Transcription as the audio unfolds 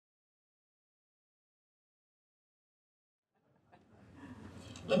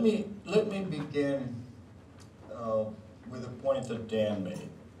Let me begin with a point that Dan made.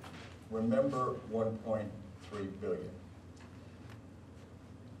 Remember 1.3 billion.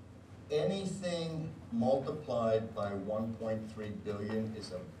 Anything multiplied by 1.3 billion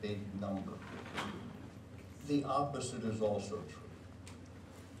is a big number. The opposite is also true.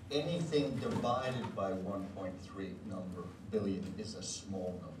 Anything divided by 1.3 billion is a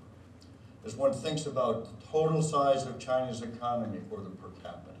small number. As one thinks about the total size of China's economy or the per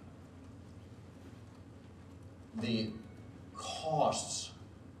capita, the costs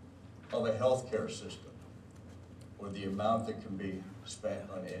of a healthcare system, or the amount that can be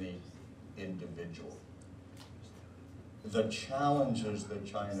spent on any individual, the challenges that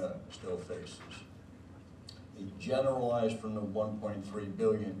China still faces, it generalized from the 1.3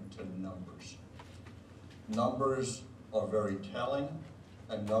 billion to numbers. Numbers are very telling,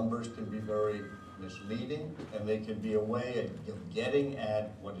 and numbers can be very misleading, and they can be a way of getting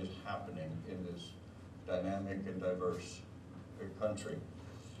at what is happening in this dynamic and diverse country.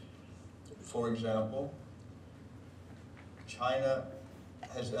 For example, China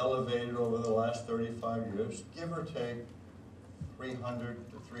has elevated over the last 35 years, give or take,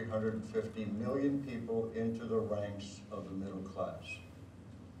 300 to 350 million people into the ranks of the middle class.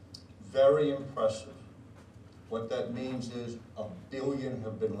 Very impressive. What that means is 1 billion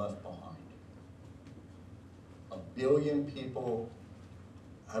have been left behind. 1 billion people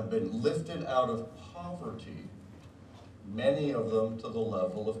have been lifted out of poverty, many of them to the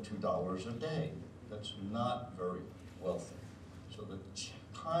level of $2 a day. That's not very wealthy. So the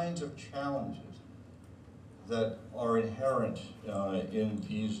kinds of challenges that are inherent in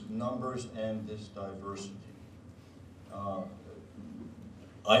these numbers and this diversity.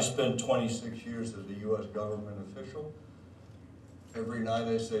 I spent 26 years as a US government official. Every night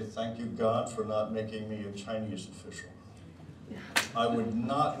I say, thank you, God, for not making me a Chinese official. I would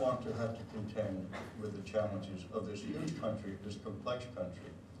not want to have to contend with the challenges of this huge country, this complex country,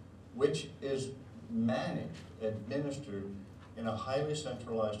 which is managed, administered in a highly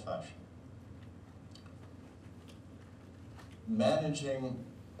centralized fashion. Managing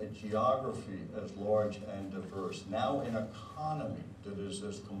a geography as large and diverse, now an economy that is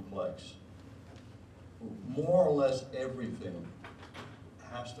as complex, more or less everything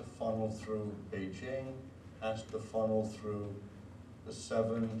has to funnel through Beijing, has to funnel through the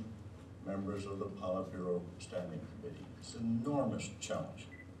 7 members of the Politburo Standing Committee. It's an enormous challenge.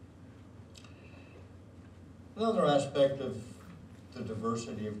 Another aspect of the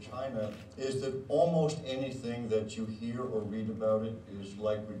diversity of China is that almost anything that you hear or read about it is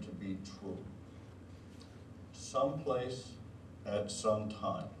likely to be true. Someplace at some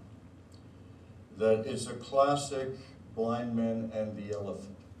time. That it's a classic blind man and the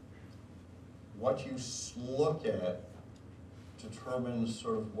elephant. What you look at determines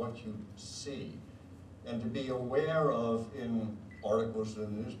sort of what you see. And to be aware of in articles in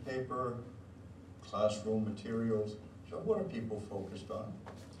the newspaper, classroom materials, so what are people focused on?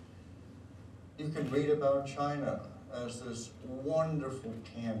 You can read about China as this wonderful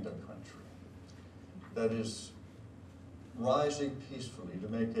panda country that is rising peacefully to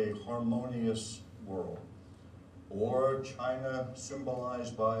make a harmonious world. Or China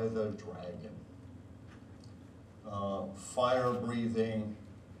symbolized by the dragon. Fire-breathing,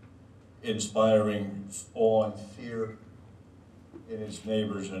 inspiring awe and fear in its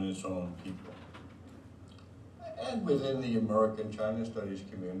neighbors and its own people. And within the American China Studies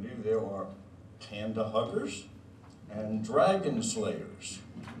community, there are panda huggers and dragon slayers.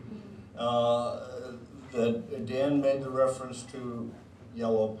 That Dan made the reference to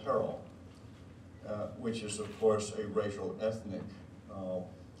yellow peril, which is, of course, a racial ethnic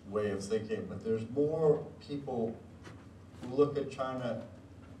way of thinking. But there's more people who look at China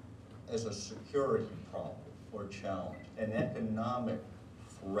as a security problem or challenge, an economic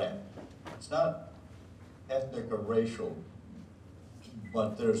threat. It's not ethnic or racial,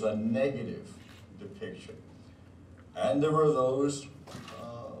 but there's a negative depiction. And there are those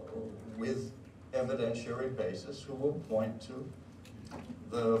with evidentiary basis who will point to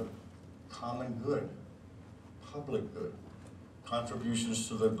the common good, public good, contributions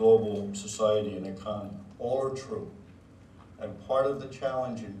to the global society and economy. All are true. And part of the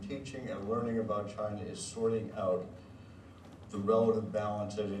challenge in teaching and learning about China is sorting out the relative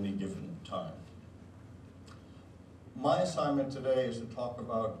balance at any given time. My assignment today is to talk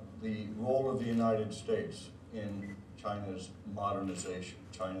about the role of the United States in China's modernization,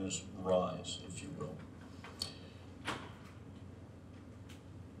 China's rise, if you will.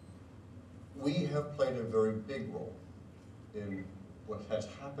 We have played a very big role in what has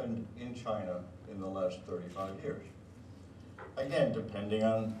happened in China in the last 35 years. again, depending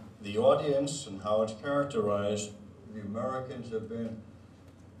on the audience and how it's characterized, the Americans have been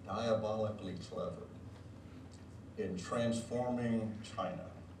diabolically clever in transforming China,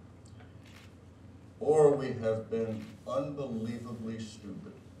 or we have been unbelievably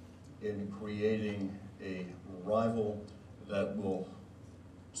stupid in creating a rival that will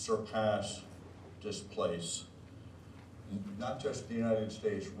surpass, displace, not just the United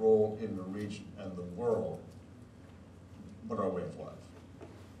States' role in the region and the world, but our way of life.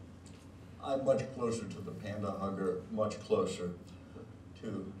 I'm much closer to the panda hugger, much closer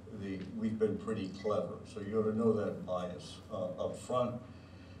to the we've been pretty clever. So you ought to know that bias up front.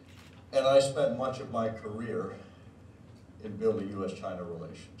 And I spent much of my career in building U.S.-China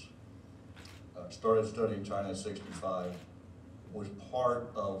relations. Started studying China in '65, was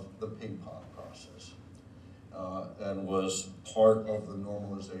part of the ping pong process, and was part of the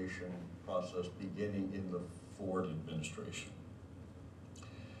normalization process beginning in the Ford administration.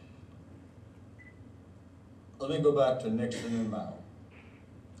 Let me go back to Nixon and Mao,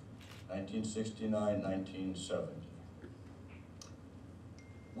 1969, 1970.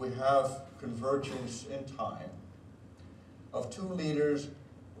 We have convergence in time of two leaders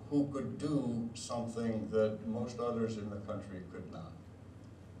who could do something that most others in the country could not.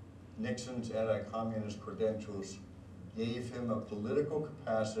 Nixon's anti-communist credentials gave him a political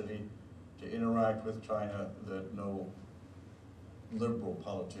capacity to interact with China that no liberal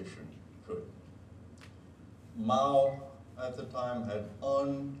politician could. Mao, at the time, had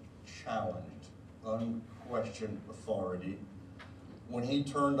unchallenged, unquestioned authority. When he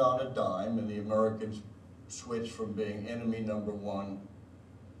turned on a dime and the Americans switched from being enemy number one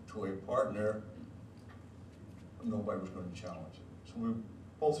to a partner, nobody was going to challenge it. So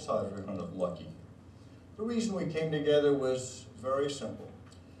both sides were kind of lucky. The reason we came together was very simple.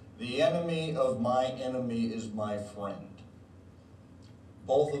 The enemy of my enemy is my friend.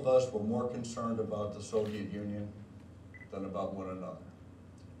 Both of us were more concerned about the Soviet Union than about one another.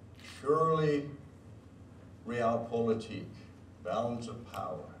 Purely realpolitik, balance of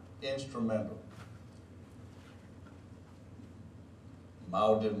power, instrumental.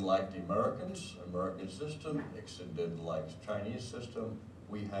 Mao didn't like the Americans, American system. Nixon didn't like the Chinese system.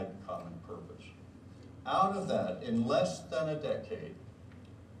 We had common purpose. Out of that, in less than a decade,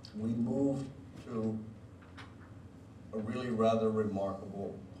 we moved to a really rather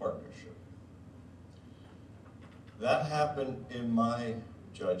remarkable partnership. That happened, in my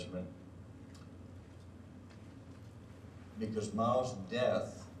judgment, because Mao's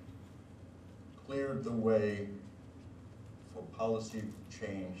death cleared the way for policy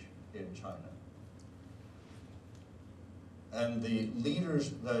change in China. And the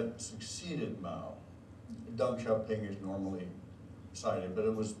leaders that succeeded Mao, Deng Xiaoping is normally cited, but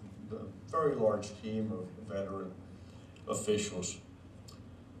it was a very large team of veteran officials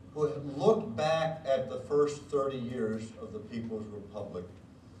who had looked back at the first 30 years of the People's Republic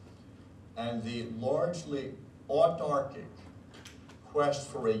and the largely autarkic quest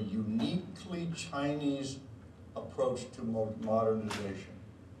for a uniquely Chinese approach to modernization.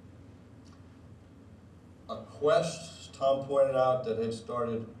 A quest, as Tom pointed out, that had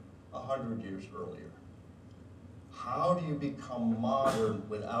started 100 years earlier. How do you become modern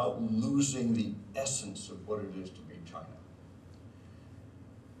without losing the essence of what it is to be China?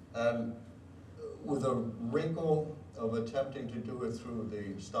 And with a wrinkle of attempting to do it through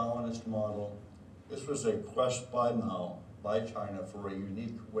the Stalinist model, this was a quest by Mao, by China, for a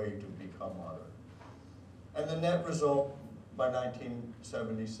unique way to become modern. And the net result by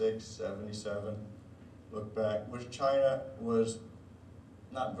 1976, 77, look back, was China was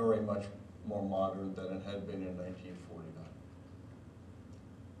not very much more modern than it had been in 1949.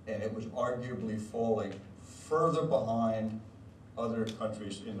 And it was arguably falling further behind other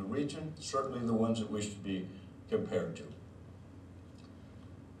countries in the region, certainly the ones it wished to be compared to.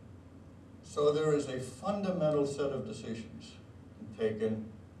 So there is a fundamental set of decisions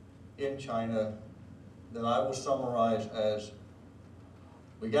taken in China that I will summarize as,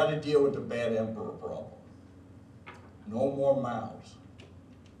 we got to deal with the bad emperor problem. No more Maos.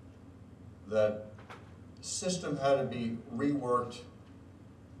 That system had to be reworked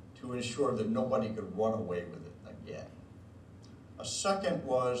to ensure that nobody could run away with it again. A second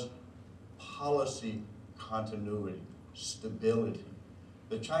was policy continuity, stability.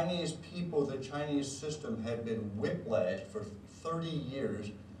 The Chinese people, the Chinese system had been whiplashed for 30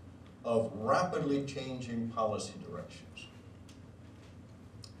 years of rapidly changing policy directions.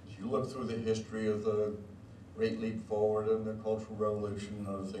 As you look through the history of the Great Leap Forward and the Cultural Revolution and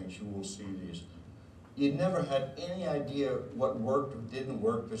other things, you will see these. You never had any idea what worked or didn't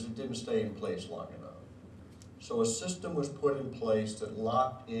work because it didn't stay in place long enough. So a system was put in place that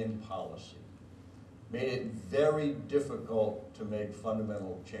locked in policy, made it very difficult to make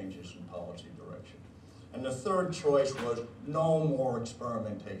fundamental changes in policy direction. And the third choice was no more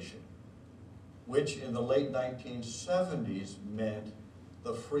experimentation, which in the late 1970s meant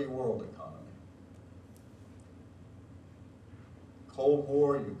the free world economy. Cold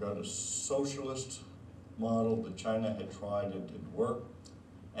War, you've got a socialist model that China had tried, it didn't work,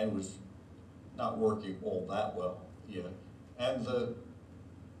 and was not working all that well yet. And the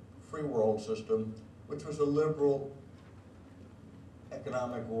free world system, which was a liberal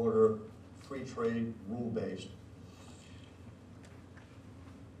economic order, free trade, rule-based.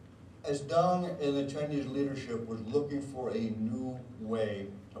 As Deng and the Chinese leadership was looking for a new way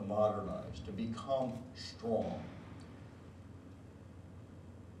to modernize, to become strong,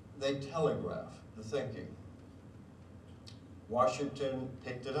 they telegraphed the thinking. Washington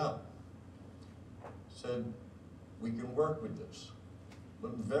picked it up, said, we can work with this.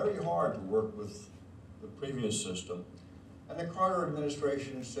 But very hard to work with the previous system. And the Carter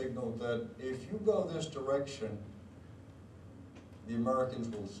administration signaled that if you go this direction, the Americans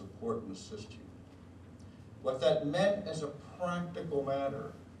will support and assist you. What that meant as a practical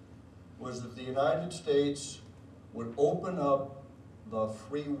matter was that the United States would open up the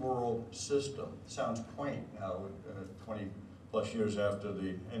free world system. Sounds quaint now, 20 plus years after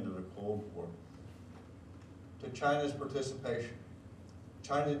the end of the Cold War, to China's participation.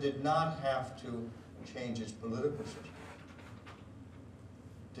 China did not have to change its political system,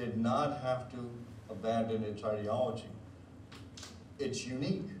 did not have to abandon its ideology. It's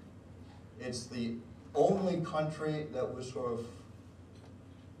unique. It's the only country that was sort of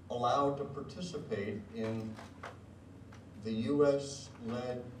allowed to participate in the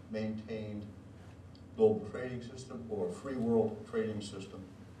US-led, maintained global trading system or free world trading system.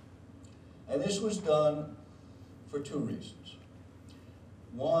 And this was done for two reasons.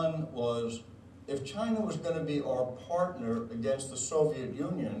 One was, if China was going to be our partner against the Soviet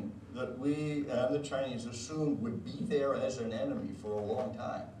Union, that we and the Chinese assumed would be there as an enemy for a long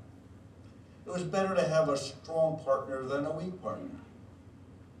time, it was better to have a strong partner than a weak partner.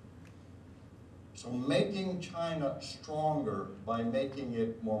 So making China stronger by making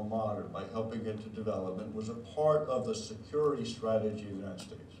it more modern, by helping it to development, was a part of the security strategy of the United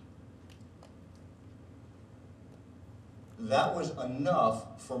States. That was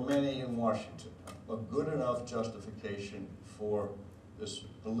enough for many in Washington, a good enough justification for this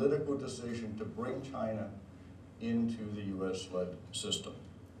political decision to bring China into the US-led system.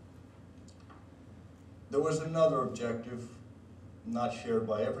 There was another objective, not shared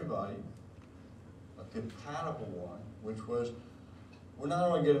by everybody, a compatible one, which was, we're not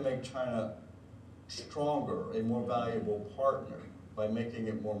only going to make China stronger, a more valuable partner, by making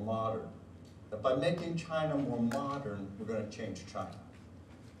it more modern, but by making China more modern, we're going to change China.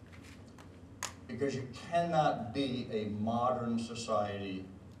 Because you cannot be a modern society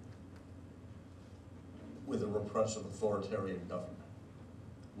with a repressive authoritarian government,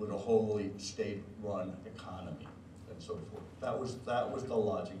 with a wholly state-run economy, and so forth. That was the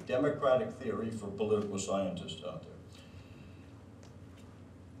logic. Democratic theory for political scientists out there.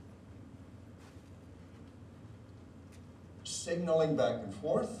 Signaling back and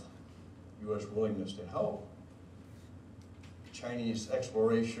forth, US willingness to help, Chinese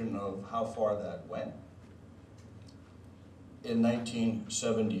exploration of how far that went. In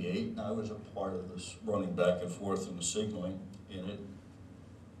 1978, I was a part of this running back and forth and the signaling in it.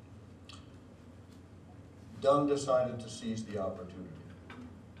 Deng decided to seize the opportunity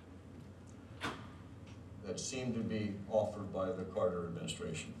that seemed to be offered by the Carter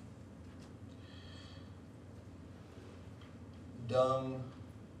administration. Deng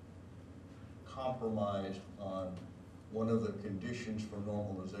compromised on one of the conditions for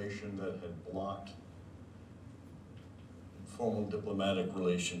normalization that had blocked formal diplomatic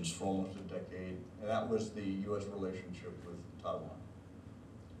relations for almost a decade, and that was the US relationship with Taiwan.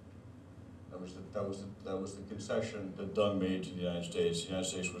 That was the concession that Deng made to the United States. The United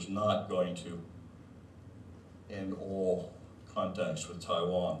States was not going to end all contacts with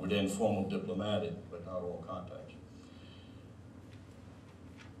Taiwan, would end formal diplomatic, but not all contacts.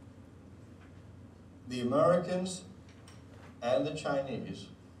 The Americans and the Chinese,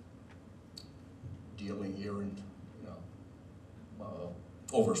 dealing here in,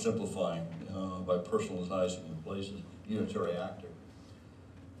 oversimplifying by personalizing the places, unitary actor,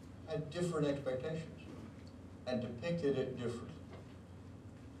 had different expectations and depicted it differently.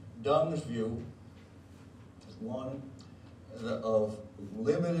 Deng's view is one of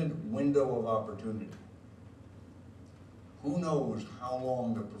limited window of opportunity. who knows how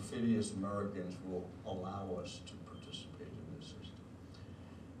long the perfidious Americans will allow us to participate in this system.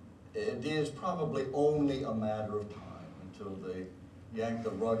 It is probably only a matter of time until they yank the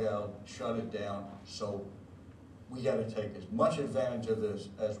rug out, shut it down, so we got to take as much advantage of this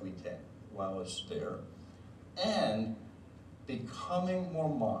as we can while it's there. And becoming more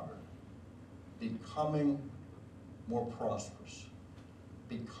modern, becoming more prosperous,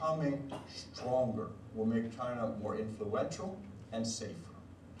 becoming stronger will make China more influential and safer.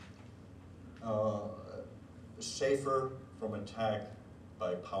 Safer from attack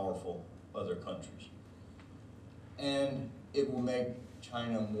by powerful other countries. And it will make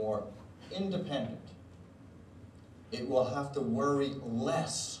China more independent. It will have to worry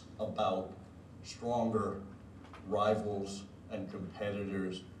less about stronger rivals and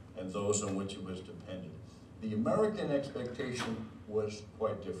competitors and those on which it was dependent. The American expectation was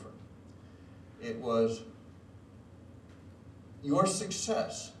quite different. It was your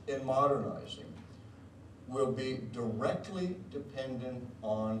success in modernizing will be directly dependent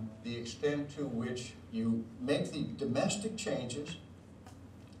on the extent to which you make the domestic changes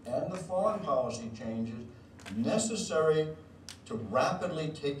and the foreign policy changes necessary to rapidly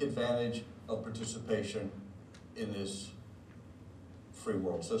take advantage of participation in this free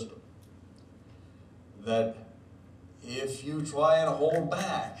world system. That if you try and hold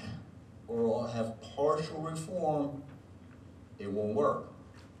back or have partial reform, it won't work.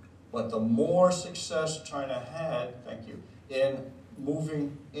 But the more success China had, thank you, in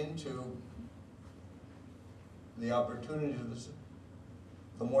moving into the opportunities of this,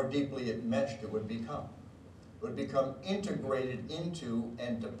 the more deeply it meshed it would become. It would become integrated into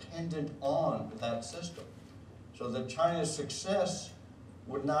and dependent on that system. So that China's success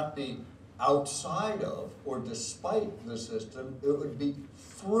would not be outside of or despite the system, it would be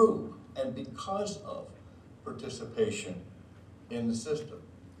through and because of participation in the system.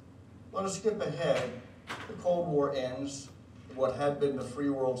 Let us skip ahead. The Cold War ends. What had been the free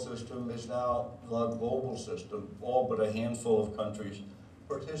world system is now the global system. All but a handful of countries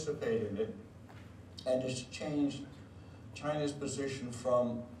participate in it. And it's changed China's position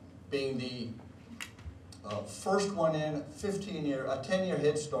from being the first one in, a 10-year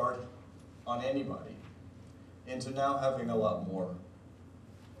head start on anybody, into now having a lot more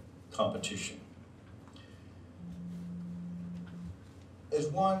competition. As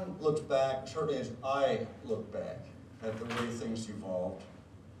one looks back, certainly as I look back at the way things evolved,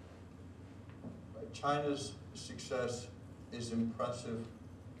 China's success is impressive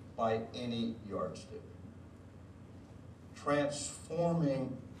by any yardstick.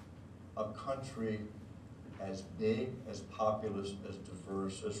 Transforming a country as big, as populous, as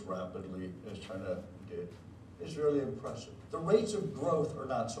diverse, as rapidly as China did is really impressive. The rates of growth are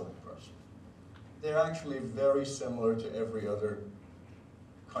not so impressive. They're actually very similar to every other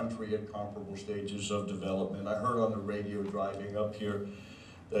country at comparable stages of development. I heard on the radio driving up here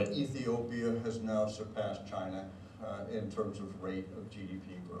that Ethiopia has now surpassed China in terms of rate of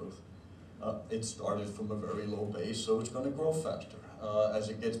GDP growth. It started from a very low base, so it's going to grow faster. As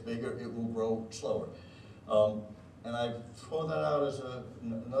it gets bigger, it will grow slower. And I throw that out as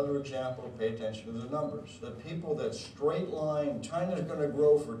another example. Pay attention to the numbers. The people that straight line, China's going to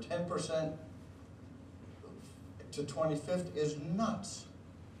grow for 10% to 2050 is nuts.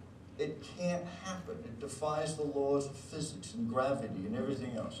 It can't happen. It defies the laws of physics and gravity and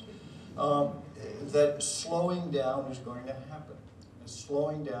everything else. That slowing down is going to happen. And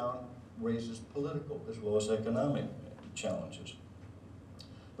slowing down raises political as well as economic challenges.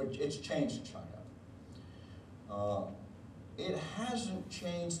 But it's changed China. It hasn't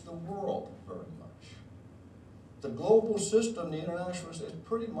changed the world very much. The global system, the international system, is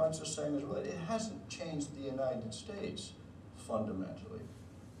pretty much the same as well. It hasn't changed the United States fundamentally.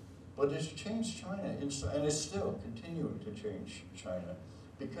 But it's changed China, and it's still continuing to change China,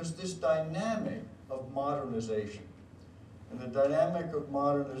 because this dynamic of modernization, and the dynamic of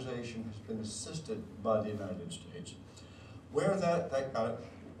modernization has been assisted by the United States. Where that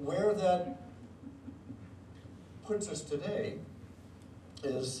puts us today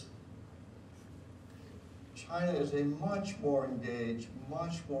is China is a much more engaged,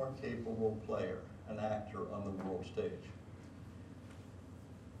 much more capable player, an actor on the world stage.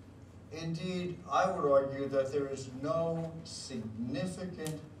 Indeed, I would argue that there is no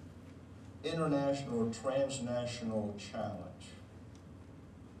significant international or transnational challenge,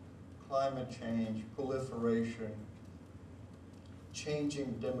 climate change, proliferation,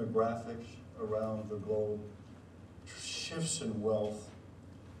 changing demographics around the globe, shifts in wealth,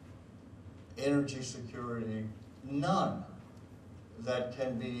 energy security, none that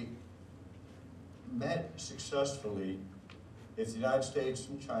can be met successfully if the United States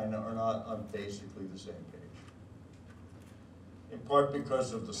and China are not on basically the same page. In part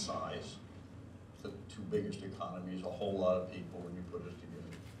because of the size, the two biggest economies, a whole lot of people when you put it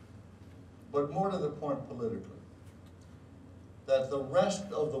together. But more to the point politically, that the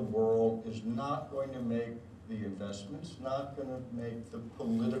rest of the world is not going to make the investments, not going to make the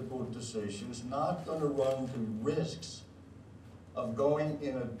political decisions, not going to run the risks of going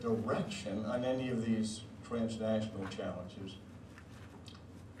in a direction on any of these transnational challenges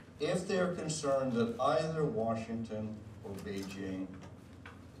if they're concerned that either Washington or Beijing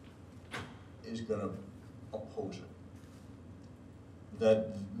is going to oppose it.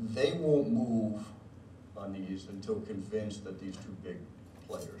 That they won't move on these until convinced that these two big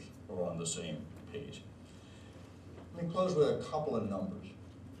players are on the same page. Let me close with a couple of numbers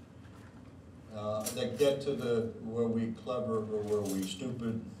that get to the were we clever or were we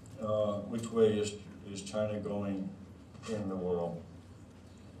stupid, which way is China going in the world.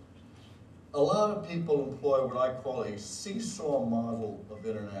 A lot of people employ what I call a seesaw model of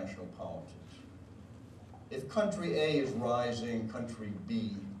international politics. If country A is rising, country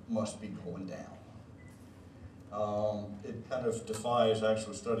B must be going down. It kind of defies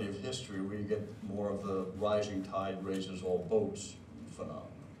actual study of history where you get more of the rising tide raises all boats phenomenon.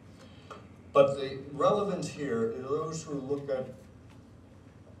 But the relevance here is those who look at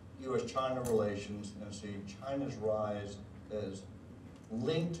U.S.-China relations and see China's rise as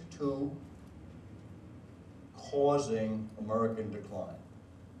linked to causing American decline.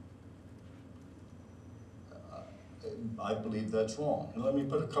 I believe that's wrong. And let me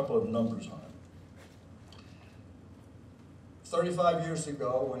put a couple of numbers on it. 35 years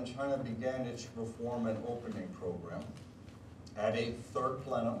ago, when China began its reform and opening program, at a third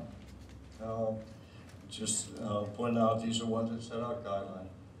plenum, point out these are ones that set out guidelines.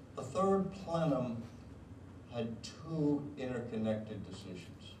 The third plenum had two interconnected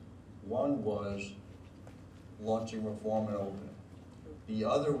decisions. One was launching reform and opening. The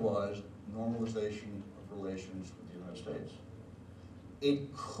other was normalization of relations with the United States.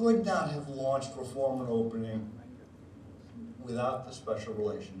 It could not have launched reform and opening without the special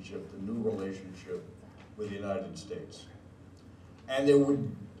relationship, the new relationship with the United States. And there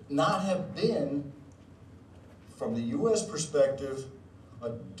would not have been, from the U.S. perspective,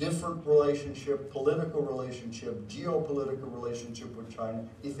 a different relationship, political relationship, geopolitical relationship with China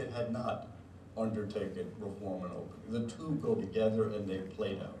if it had not undertaken reform and opening. The two go together and they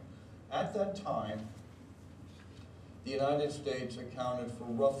played out. At that time, the United States accounted for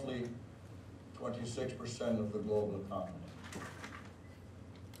roughly 26% of the global economy.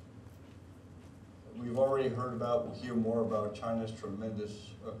 We've already heard about, we'll hear more about China's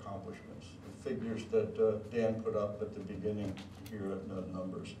tremendous accomplishments. The figures that Dan put up at the beginning here at the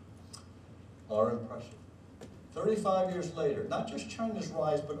numbers are impressive. 35 years later, not just China's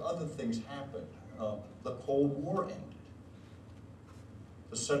rise, but other things happened. The Cold War ended.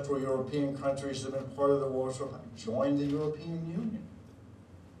 The Central European countries that have been part of the war joined the European Union.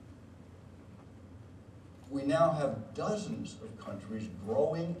 We now have dozens of countries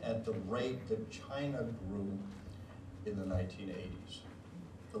growing at the rate that China grew in the 1980s.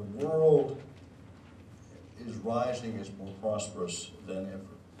 The world is rising, is more prosperous than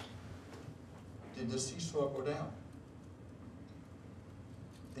ever. Did the seesaw go down?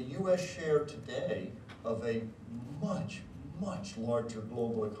 The U.S. share today of a much, much larger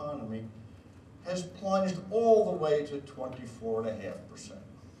global economy has plunged all the way to 24.5%.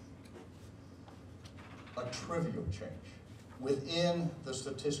 A trivial change within the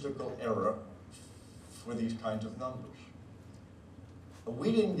statistical era for these kinds of numbers. But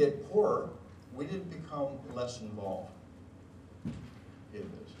we didn't get poorer, we didn't become less involved in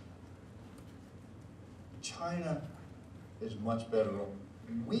this. China is much better off.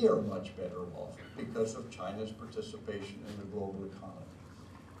 We are much better off because of China's participation in the global economy.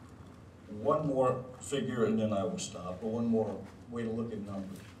 One more figure and then I will stop, but one more way to look at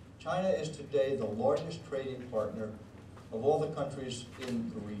numbers. China is today the largest trading partner of all the countries in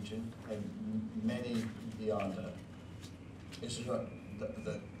the region and many beyond that.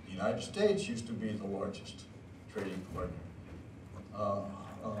 The United States used to be the largest trading partner.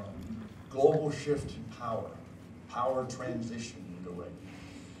 Global shift in power transition in a way.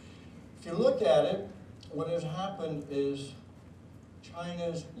 If you look at it, what has happened is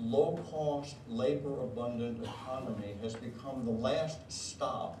China's low-cost, labor-abundant economy has become the last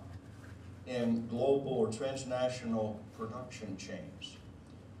stop in global or transnational production chains.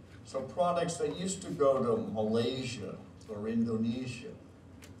 So products that used to go to Malaysia or Indonesia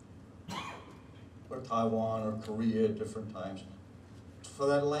or Taiwan or Korea at different times, for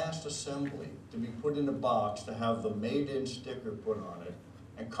that last assembly to be put in a box, to have the made-in sticker put on it,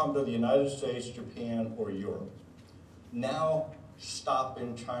 and come to the United States, Japan, or Europe. Now stop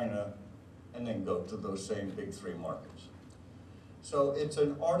in China and then go to those same big three markets. So it's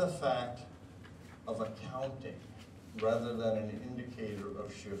an artifact of accounting rather than an indicator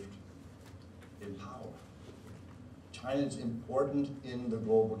of shift in power. China's important in the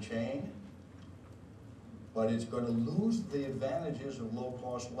global chain, but it's going to lose the advantages of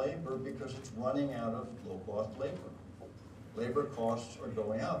low-cost labor because it's running out of low-cost labor. Labor costs are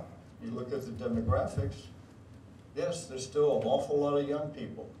going up. You look at the demographics, yes, there's still an awful lot of young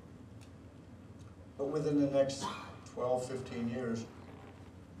people. But within the next 12, 15 years,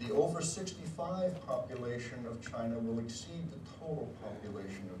 the over 65 population of China will exceed the total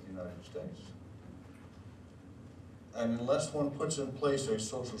population of the United States. And unless one puts in place a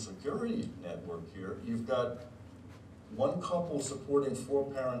social security network here, you've got one couple supporting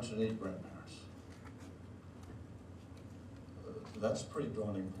 4 parents and 8 grandparents. That's a pretty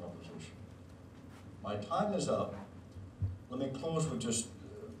daunting proposition. My time is up. Let me close with just,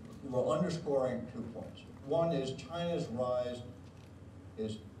 we're underscoring 2 points. One is China's rise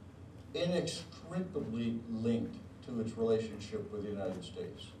is inextricably linked to its relationship with the United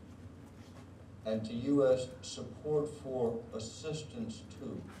States and to U.S. support for assistance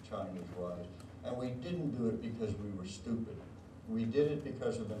to China's rise. And we didn't do it because we were stupid. We did it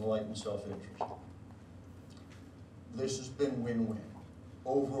because of enlightened self-interest. This has been win-win,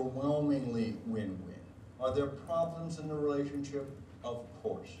 overwhelmingly win-win. Are there problems in the relationship? Of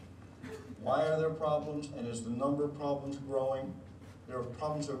course. Why are there problems? And is the number of problems growing? There are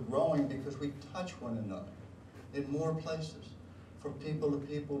problems that are growing because we touch one another in more places, from people to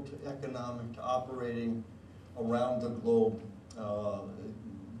people to economic to operating around the globe.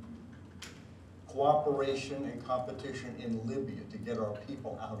 Cooperation and competition in Libya to get our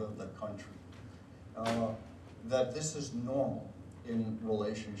people out of the country. That this is normal in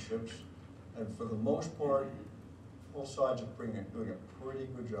relationships, and for the most part, both sides are doing a pretty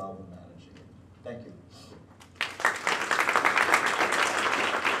good job of managing it. Thank you.